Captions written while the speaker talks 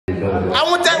I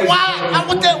want that wild. I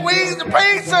want that wings and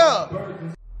pizza.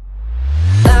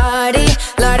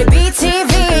 Lardi B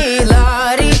TV.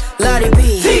 Lardi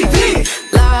B TV.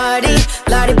 Lardi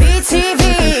B TV.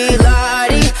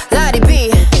 Lardi B.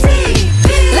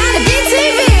 Lardi B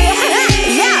TV.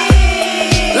 Yeah.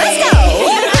 Let's go.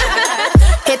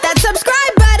 Hit that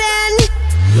subscribe button.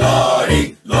 Lardi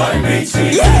B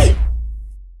TV. Yeah.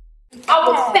 I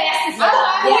was fast as fuck.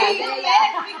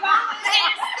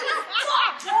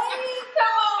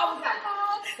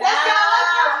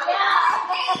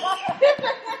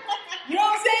 You know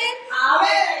what I'm saying?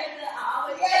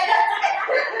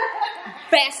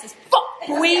 Fast as fuck,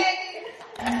 boy.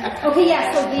 Okay, yeah,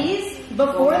 so these,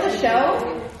 before the show,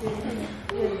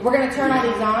 we're gonna turn all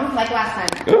these on, like last time.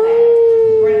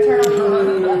 We're gonna turn all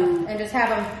these on and just have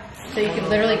them, so you can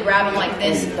literally grab them like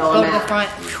this, go to the front.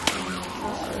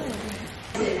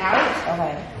 Out.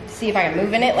 Okay. See if I can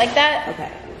move in it like that.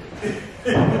 Okay.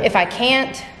 If I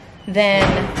can't, then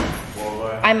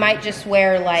I might just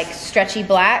wear like stretchy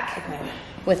black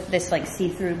with this like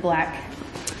see-through black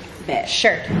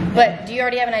shirt. But do you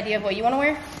already have an idea of what you want to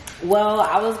wear? Well,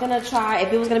 I was gonna try,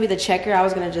 if it was gonna be the checker, I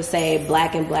was gonna just say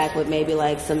black and black with maybe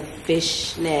like some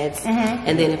fishnets,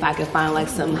 and then if I could find like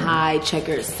some high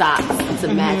checkered socks to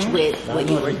match with what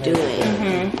you were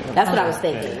doing. That's what I was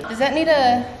thinking. Does that need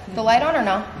the light on or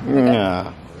no?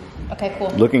 Nah. Okay, cool.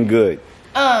 Looking good.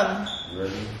 Do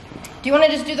you want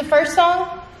to just do the first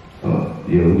song? Yeah,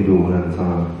 we can do it one at a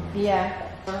time. Yeah.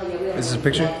 This is a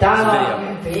picture? It's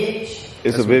a video.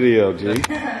 It's a video, G.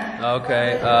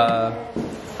 Okay,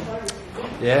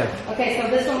 yeah. Okay, so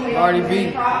this one we Lardi B,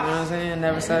 you know what I'm saying?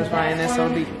 Never satisfying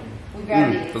SOD.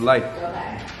 For life.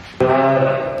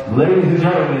 Ladies and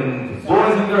gentlemen,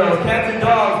 boys and girls, cats and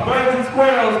dogs, birds and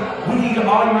squirrels, we need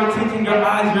all your attention, your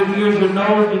eyes, your ears, your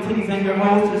nose, your titties, and your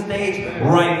nose to the stage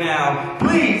right now.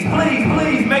 Please, please,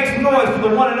 please make some noise for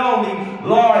the one and only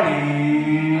Lardi B.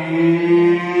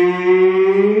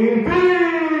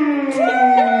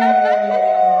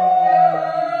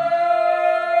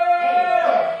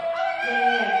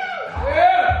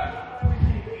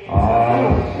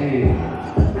 Oh, shit.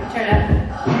 Turn it up.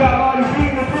 We got Lardi B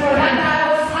in the building.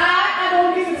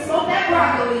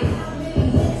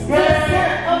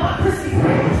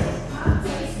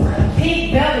 Pink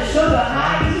velvet sugar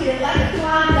high, eat it like a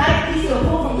Klondike. Piece of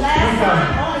food from last time.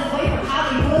 On his way from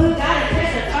Hollywood, gotta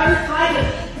catch the first flight.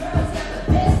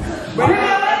 Whip it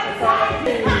up and top of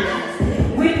it.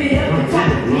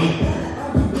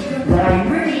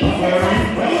 Really easy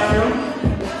to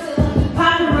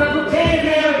pop a rubber band,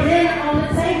 dinner on the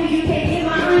table. You can't get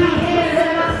my honey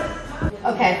hands.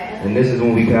 Okay. And this is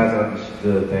when we pass out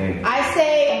the thing. I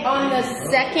say on the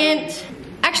second.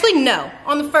 Actually, no.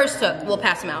 On the first hook, we'll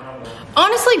pass them out.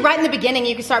 Honestly, right in the beginning,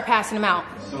 you can start passing them out.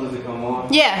 As soon as it come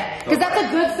on? Yeah, because that's a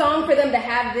good song for them to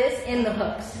have this in the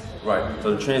hooks. Right.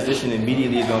 So the transition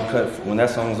immediately is gonna cut when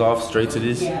that song's off straight to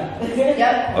this?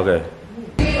 Yep. Okay.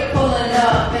 Pulling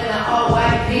up in the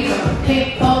all-white beamer.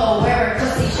 Pink polo wearing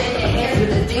pussy, shaking hands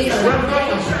with the dealer.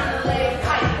 Trying to lay a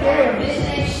pipe. Bitch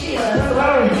named Sheila.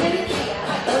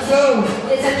 Let's go.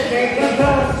 It's at the very beginning.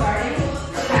 Starting.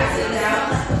 Pass it out.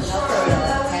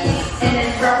 And then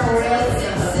drop a real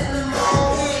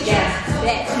yeah,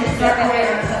 that. And then drop a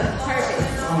real perfect.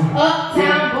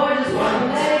 Uptown boy just wanna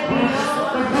let it be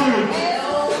known.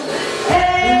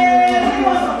 Hey, we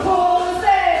want some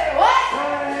pussy. What?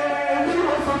 Hey, we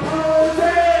want some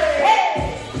pussy.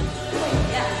 Hey.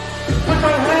 Yeah. Put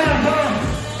your hands up.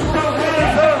 Put your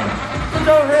hands up. Put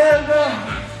your hands up.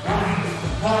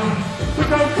 Put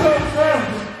your hands up.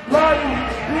 Lardi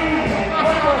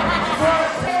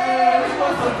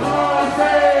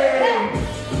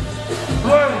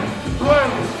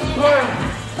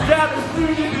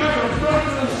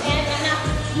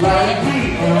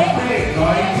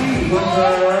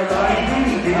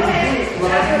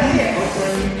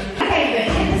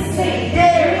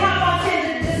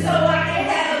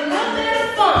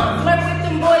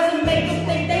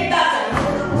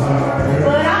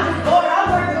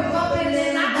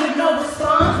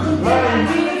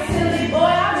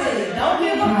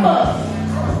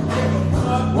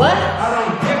What? I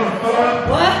don't give a fuck.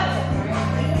 What?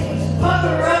 Fuck the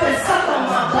rub and suck on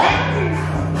my black.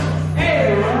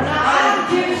 Hey, I don't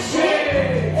give a shit.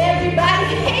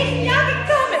 Everybody hating, y'all can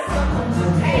come and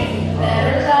hey,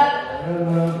 better luck.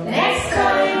 Next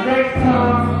time.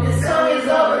 This song is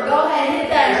over. Go ahead and hit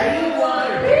that. You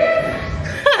want it?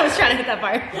 I was trying to hit that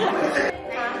part.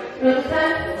 Real good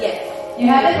time? Yes. You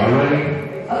have it? Already?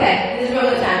 Okay, this is real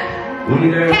good time.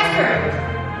 Casper.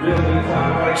 Real good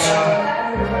time right now.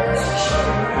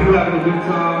 You having a good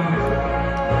time?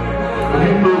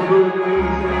 You feel good, you know what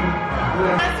I'm saying?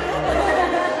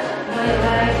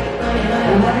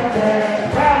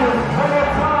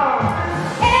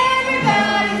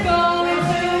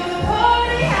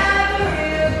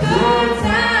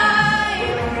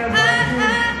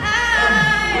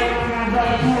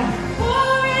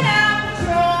 Pouring out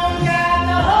Patron, got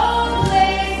the whole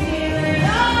place feeling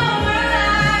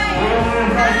alright.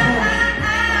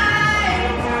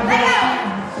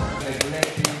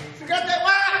 You got that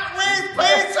wings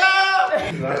pizza?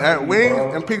 That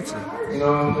wings and pizza. You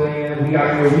know what I'm saying? We got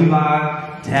here, we live,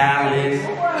 Dallas.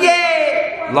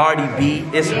 Yeah! Lardi B,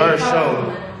 it's her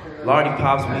show. Lardi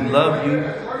Pops, we love you.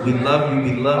 We love you,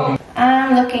 we love you.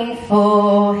 I'm looking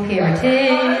for, here it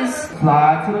is.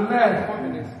 Slide to the left.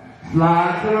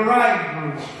 Slide to the right.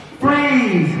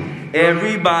 Freeze.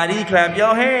 Everybody clap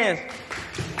your hands.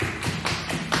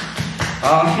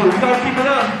 Oh shit, we gotta keep it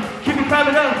up. Keep it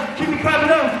clapping up. Keep it clapping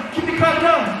up. Keep it clapping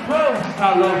up. Whoa.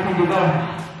 How low can you go?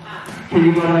 Can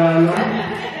you go down low?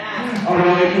 All the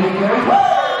way to the floor.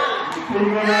 Can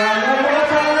you go down low?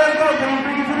 Let's go. Can you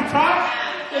bring it to the top?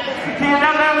 Can you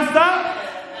not never stop?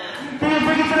 Can you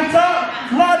bring it to the top?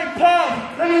 Lardi Pop,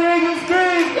 let me hear you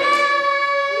scream.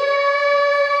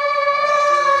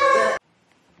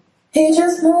 He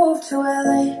just moved to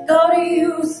LA, go to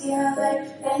UCLA,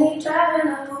 and he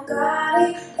driving a Bugatti,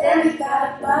 and he got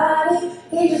a body.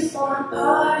 He just wanna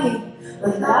party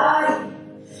with Lardi.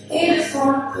 He just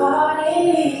wanna party.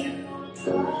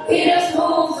 He just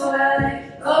moved to LA,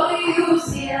 go to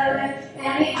UCLA,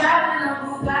 and he driving a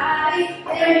Bugatti,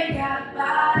 and he got a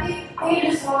body. He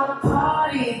just wanna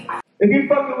party. If you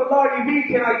fucking with Lardi B,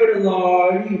 can I get a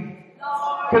Lardi?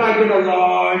 Can I get a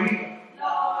Lardi?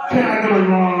 Can I get a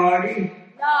Lardi?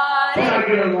 Can I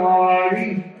get a Lardi?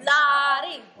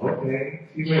 Lardi. Okay,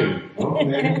 you ready?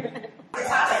 Okay.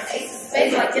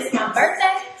 Face like it's my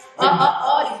birthday.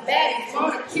 All these baddies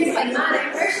want to kiss like my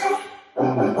anniversary.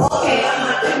 Okay, I'm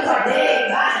not doing my day,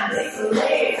 buying big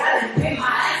legs. I done been my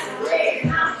ass away,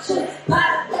 now I'm chilling by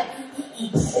the way.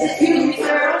 Excuse me,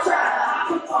 sir, don't try to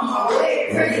hop up on my way.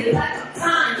 Crazy like I'm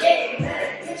Kanye,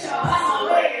 better get your ass on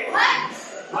my way. What?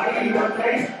 Are you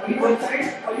okay? Are you okay?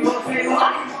 Are you okay,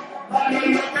 Lardi? Are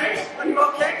you okay? Are you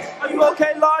okay? Are you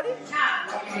okay, Lardi?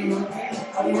 Are you okay?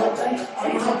 Are you okay? Are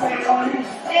you okay, Lardi?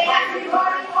 Hey, Lardi, are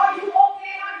you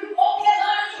okay? Are you okay,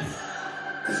 Lardi?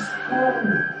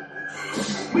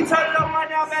 We turn it up right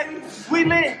now, baby. We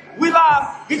lit. We live.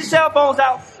 Get your cell phones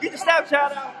out. Get your Snapchat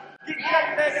out. Get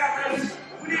everything out, baby.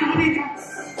 We need you.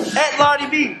 At Lardi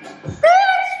B.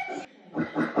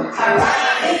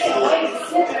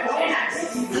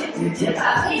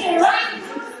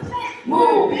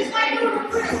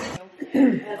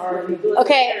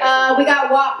 Okay, we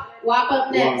got WAP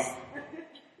up next.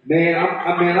 Man,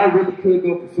 I really could go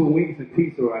for some wings and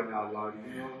pizza right now, Lardi.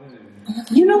 You know what I'm saying?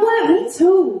 You know what? Me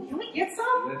too. Can we get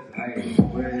some?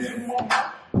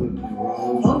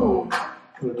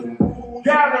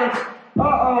 Gather.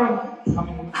 Uh-oh.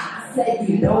 I said,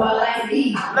 you know I like to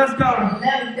eat. Let's go.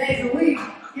 11 days a week.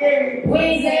 Yeah.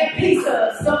 Wings and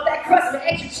pizza. Stuff that crust with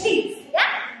extra cheese.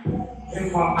 Yeah. In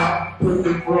my mouth. Put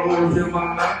the rolls in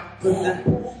my mouth.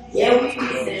 Yeah, we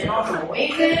feasting on some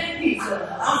wings and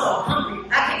pizza. I'm so hungry,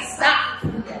 I can't stop.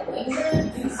 Wings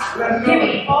and pizza. Give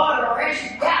me all the rest you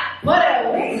got.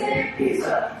 But wings and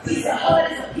pizza. Pizza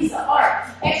Hut is a piece of art.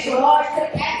 Extra large,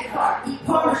 take at the cart. Eat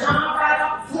Parmesan right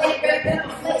off the plate. Red pepper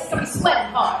flakes, got me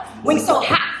sweating hard. Wings so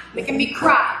hot, making me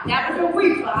cry. Dabber the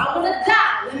reaper, I wanna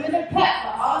die. Lemon and pepper,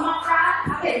 all my fries. I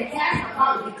pay the cash, my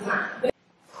mom decline.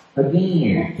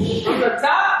 Again. From the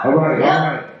top. All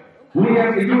right. We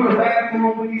have to do a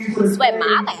bathroom when you Sweat my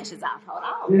eyelashes off. Hold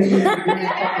on.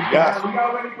 Yeah. We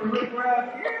all ready for Riff Raff?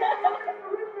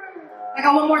 I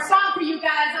got one more song for you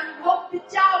guys. I hope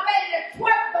that y'all ready to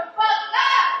twerk the fuck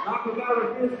up. Knock it out of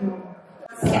this one.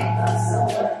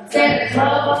 Said the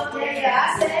club up there, yeah.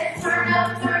 I said turn up,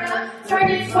 turn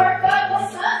your twerk up,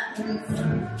 what's up?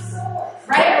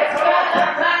 Right here,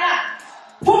 right up.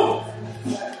 Boom.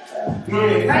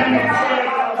 Right here,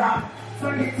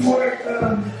 turn your twerk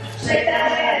up. Shake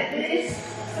that ass, bitch.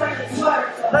 Turn your twerk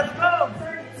up. Let's go.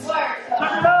 Turn your twerk up.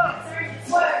 Turn it up. Turn your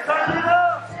twerk up. Turn it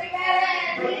up. Shake that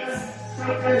ass, bitch.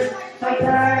 Shake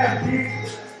that ass, bitch.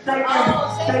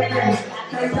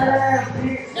 Shake that ass,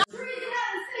 bitch.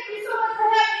 Thank you so much for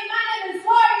having me. My name is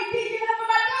Lardi B. Give it up for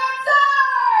my dancers.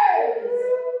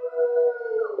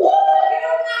 Woo! Give it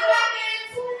up for my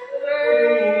dancers.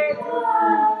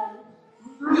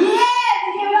 Yeah!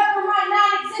 Give it up for my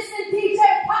non-existent DJ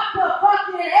Papa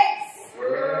fucking Ace.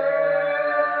 Yeah.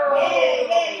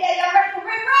 Y'all ready for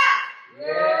Riff Raff?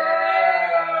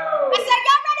 I said,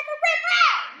 y'all ready for Riff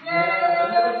Raff?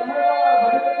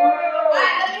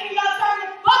 Alright, let me hear y'all turn the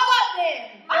fuck up then.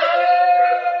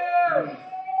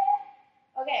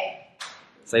 Okay.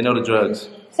 Say no to drugs.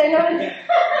 Say no to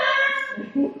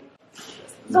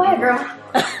Go ahead, girl.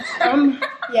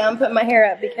 Yeah, I'm putting my hair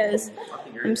up because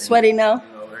I'm sweaty now.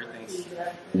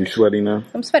 You sweaty now?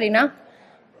 I'm sweaty now.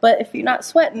 But if you're not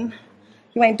sweating,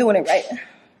 you ain't doing it right.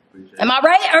 Am I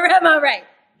right or am I right?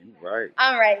 You right.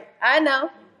 I'm right. I know.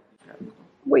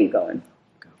 Where you going?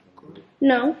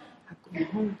 No.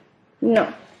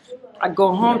 No. I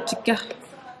go home to get.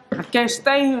 I can't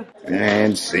stay here.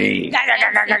 And scene.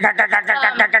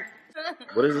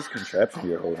 What is this contraption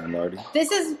you're holding, Lardi?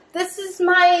 This is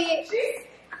my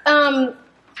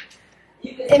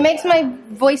it makes my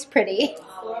voice pretty.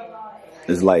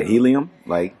 It's like helium?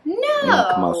 Like No.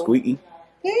 Come out squeaky?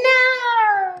 No,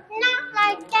 not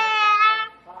like that.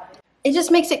 It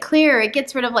just makes it clearer. It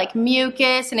gets rid of like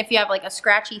mucus, and if you have like a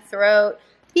scratchy throat.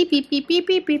 Beep, beep, beep, beep,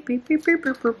 beep, beep, beep, beep, beep,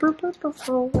 beep, beep, beep, beep,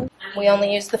 beep. We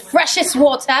only use the freshest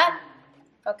water.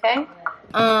 Okay.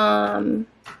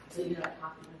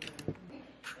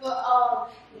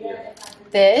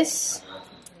 This,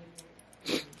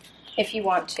 if you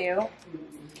want to.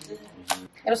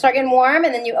 It'll start getting warm,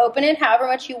 and then you open it however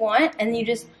much you want, and you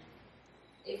just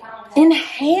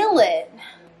inhale it.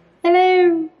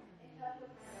 Hello.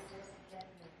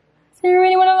 Is there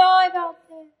anyone alive out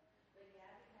there?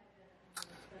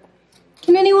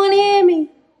 Can anyone hear me?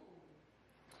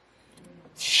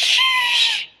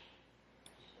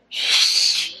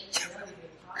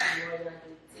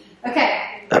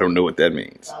 Okay. I don't know what that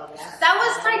means. That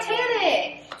was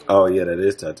Titanic. Oh, yeah, that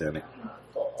is Titanic.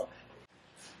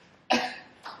 If I'd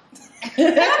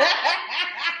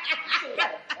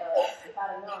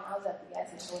have known, I was at the gas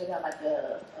station. They got like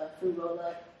a fruit roll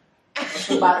up.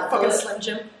 Fucking Slim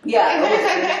Jim. Yeah.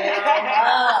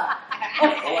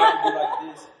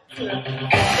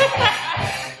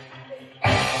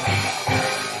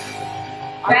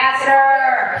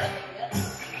 Faster.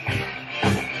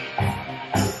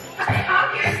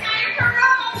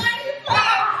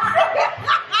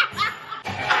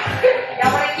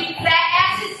 Y'all want to keep that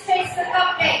acid taste the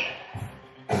cupcake.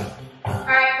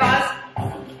 Alright, pause.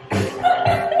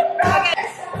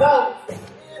 Go.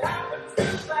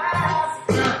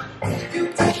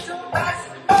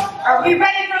 Are we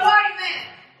ready for Lardi Man?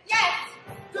 Yes.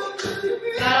 I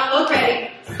don't look ready.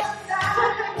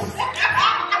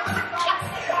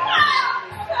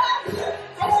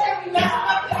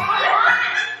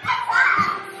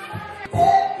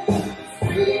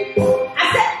 I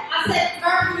said,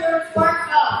 turn your spark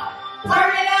up.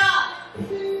 Turn it up.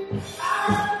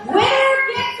 Winner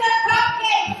gets a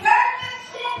cupcake. Turn that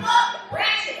shit up.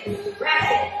 Ratchet,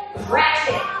 ratchet,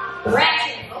 ratchet,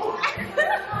 ratchet.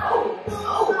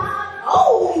 Oh.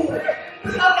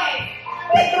 Okay.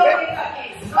 Let's go with the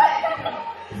cupcakes. Go ahead.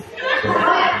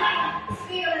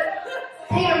 See him.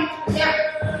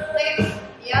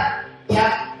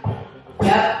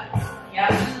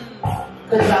 Yep.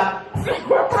 Good job.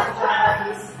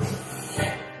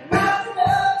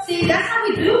 See, that's how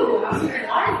we do. I'm here in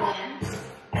Ireland.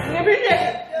 Every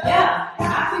day. Yeah. I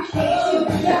appreciate you.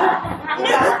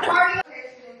 Yeah. Party.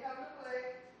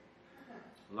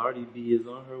 Lardi B is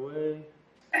on her way.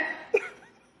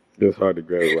 It's hard to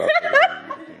grab out.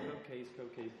 Cupcakes.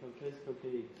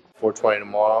 420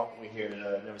 tomorrow. We're here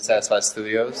at Never Satisfied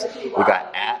Studios. We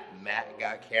got Matt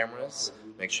got cameras.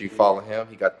 Make sure you follow him.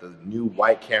 He got the new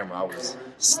white camera. I was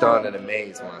stunned and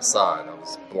amazed when I saw it. I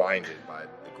was blinded by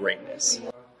the greatness.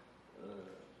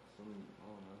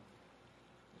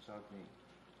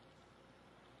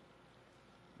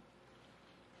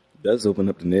 Does open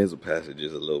up the nasal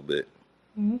passages a little bit.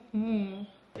 Lardi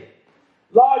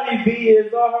B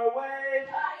is on her way.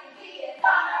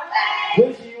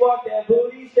 When she walk that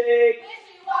booty shake.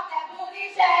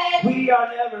 We are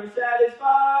never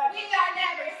satisfied.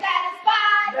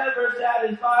 Never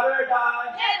satisfied or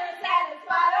die.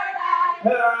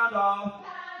 Head around off.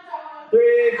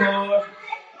 3, 4.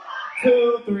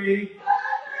 2, 3.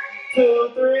 2,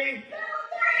 3.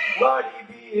 Lardi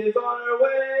B is on her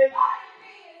way.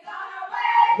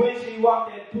 When she walk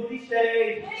that booty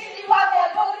shake.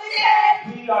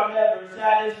 We are never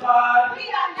satisfied.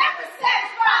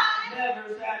 Never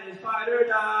satisfied or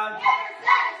die.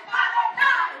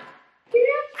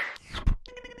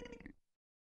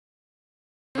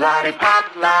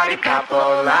 Lollipop, lollipop,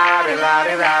 oh, lolly,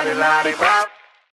 lolly, lolly, lollipop.